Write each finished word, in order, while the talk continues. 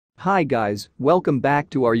Hi guys, welcome back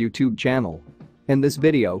to our YouTube channel. In this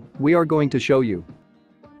video, we are going to show you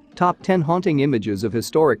Top 10 Haunting Images of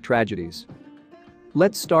Historic Tragedies.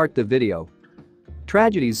 Let's start the video.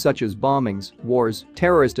 Tragedies such as bombings, wars,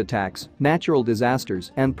 terrorist attacks, natural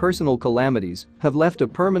disasters, and personal calamities have left a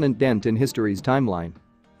permanent dent in history's timeline.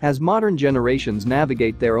 As modern generations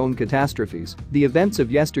navigate their own catastrophes, the events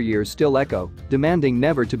of yesteryear still echo, demanding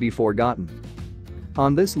never to be forgotten.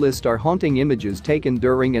 On this list are haunting images taken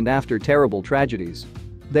during and after terrible tragedies.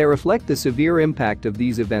 They reflect the severe impact of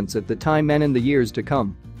these events at the time and in the years to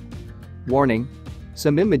come. Warning: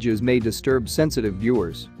 some images may disturb sensitive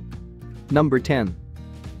viewers. Number 10.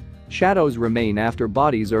 Shadows remain after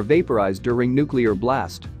bodies are vaporized during nuclear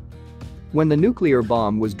blast. When the nuclear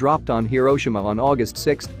bomb was dropped on Hiroshima on August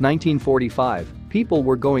 6, 1945, people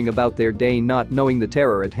were going about their day not knowing the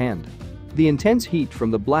terror at hand. The intense heat from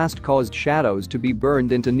the blast caused shadows to be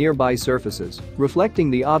burned into nearby surfaces, reflecting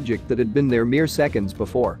the object that had been there mere seconds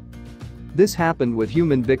before. This happened with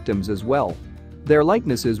human victims as well. Their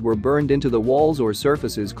likenesses were burned into the walls or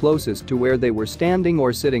surfaces closest to where they were standing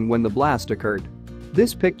or sitting when the blast occurred.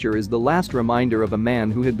 This picture is the last reminder of a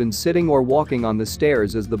man who had been sitting or walking on the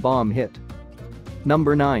stairs as the bomb hit.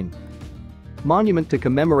 Number 9. Monument to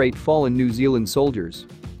commemorate fallen New Zealand soldiers.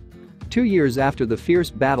 2 years after the fierce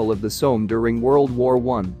Battle of the Somme during World War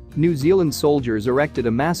I, New Zealand soldiers erected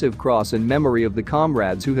a massive cross in memory of the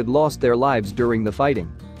comrades who had lost their lives during the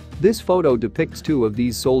fighting. This photo depicts two of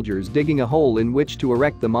these soldiers digging a hole in which to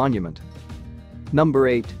erect the monument. Number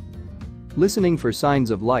 8. Listening for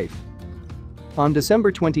signs of life. On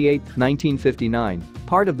December 28, 1959,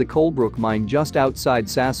 part of the Colebrook mine just outside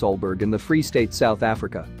Sasolburg in the Free State, South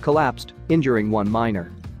Africa, collapsed, injuring one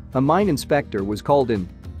miner. A mine inspector was called in.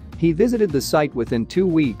 He visited the site within 2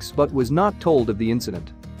 weeks but was not told of the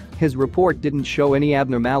incident. His report didn't show any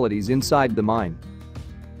abnormalities inside the mine.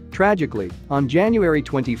 Tragically, on January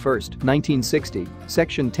 21, 1960,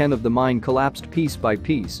 Section 10 of the mine collapsed piece by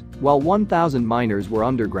piece, while 1,000 miners were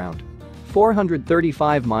underground.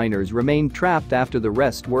 435 miners remained trapped after the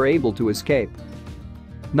rest were able to escape.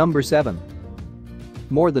 Number 7.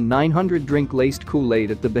 More than 900 drink laced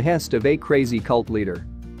Kool-Aid at the behest of a crazy cult leader.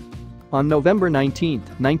 On November 19,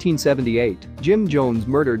 1978, Jim Jones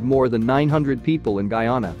murdered more than 900 people in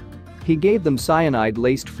Guyana. He gave them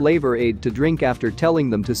cyanide-laced flavor aid to drink after telling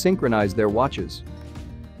them to synchronize their watches.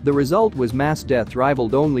 The result was mass death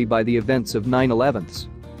rivaled only by the events of 9/11.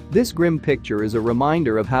 This grim picture is a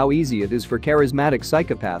reminder of how easy it is for charismatic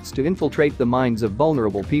psychopaths to infiltrate the minds of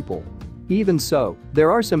vulnerable people. Even so,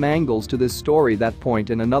 there are some angles to this story that point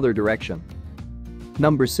in another direction.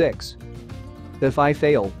 Number 6. If I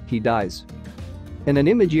fail, he dies. In an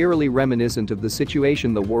image eerily reminiscent of the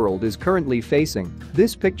situation the world is currently facing,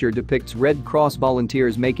 this picture depicts Red Cross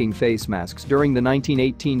volunteers making face masks during the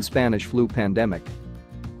 1918 Spanish flu pandemic.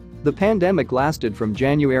 The pandemic lasted from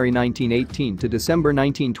January 1918 to December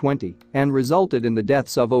 1920 and resulted in the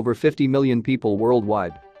deaths of over 50 million people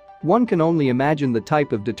worldwide. One can only imagine the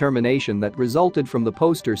type of determination that resulted from the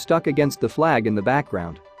poster stuck against the flag in the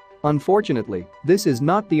background. Unfortunately, this is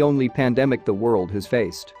not the only pandemic the world has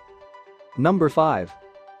faced. Number 5.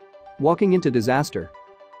 Walking into disaster.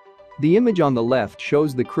 The image on the left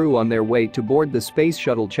shows the crew on their way to board the Space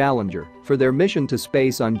Shuttle Challenger for their mission to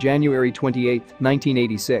space on January 28,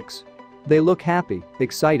 1986. They look happy,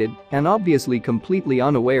 excited, and obviously completely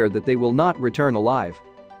unaware that they will not return alive.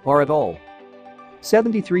 Or at all.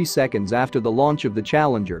 73 seconds after the launch of the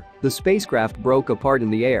Challenger, the spacecraft broke apart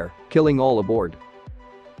in the air, killing all aboard.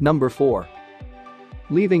 Number 4.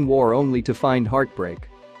 Leaving war only to find heartbreak.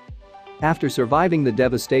 After surviving the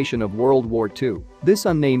devastation of World War II, this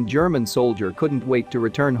unnamed German soldier couldn't wait to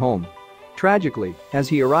return home. Tragically, as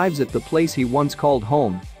he arrives at the place he once called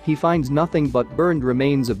home, he finds nothing but burned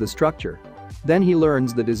remains of the structure. Then he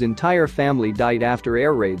learns that his entire family died after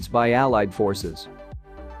air raids by Allied forces.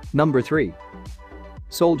 Number 3.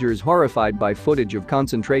 Soldiers horrified by footage of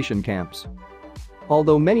concentration camps.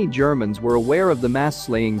 Although many Germans were aware of the mass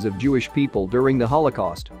slayings of Jewish people during the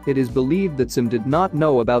Holocaust, it is believed that some did not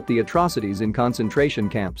know about the atrocities in concentration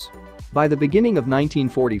camps. By the beginning of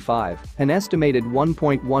 1945, an estimated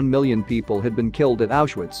 1.1 million people had been killed at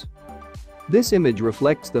Auschwitz. This image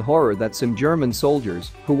reflects the horror that some German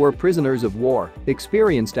soldiers, who were prisoners of war,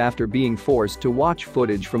 experienced after being forced to watch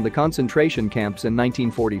footage from the concentration camps in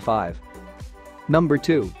 1945. Number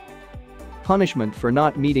 2. Punishment for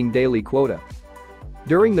not meeting daily quota.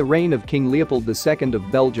 During the reign of King Leopold II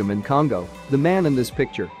of Belgium and Congo, the man in this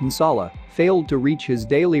picture, Nsala, failed to reach his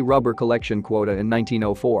daily rubber collection quota in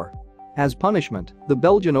 1904. As punishment, the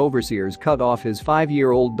Belgian overseers cut off his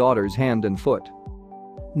 5-year-old daughter's hand and foot.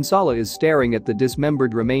 Nsala is staring at the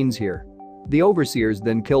dismembered remains here. The overseers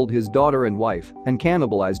then killed his daughter and wife and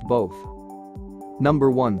cannibalized both. Number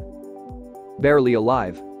 1. Barely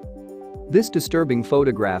alive. This disturbing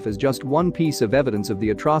photograph is just one piece of evidence of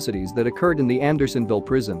the atrocities that occurred in the Andersonville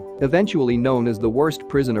prison, eventually known as the worst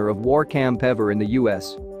prisoner of war camp ever in the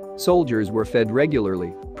US. Soldiers were fed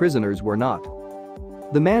regularly, prisoners were not.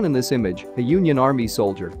 The man in this image, a Union Army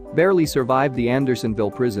soldier, barely survived the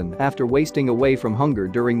Andersonville prison after wasting away from hunger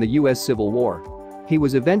during the US Civil War. He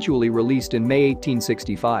was eventually released in May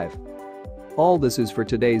 1865. All this is for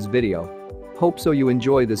today's video. Hope so you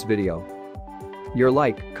enjoy this video. Your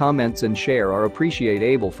like, comments and share are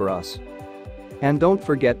appreciable for us. And don't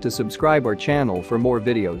forget to subscribe our channel for more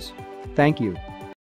videos. Thank you.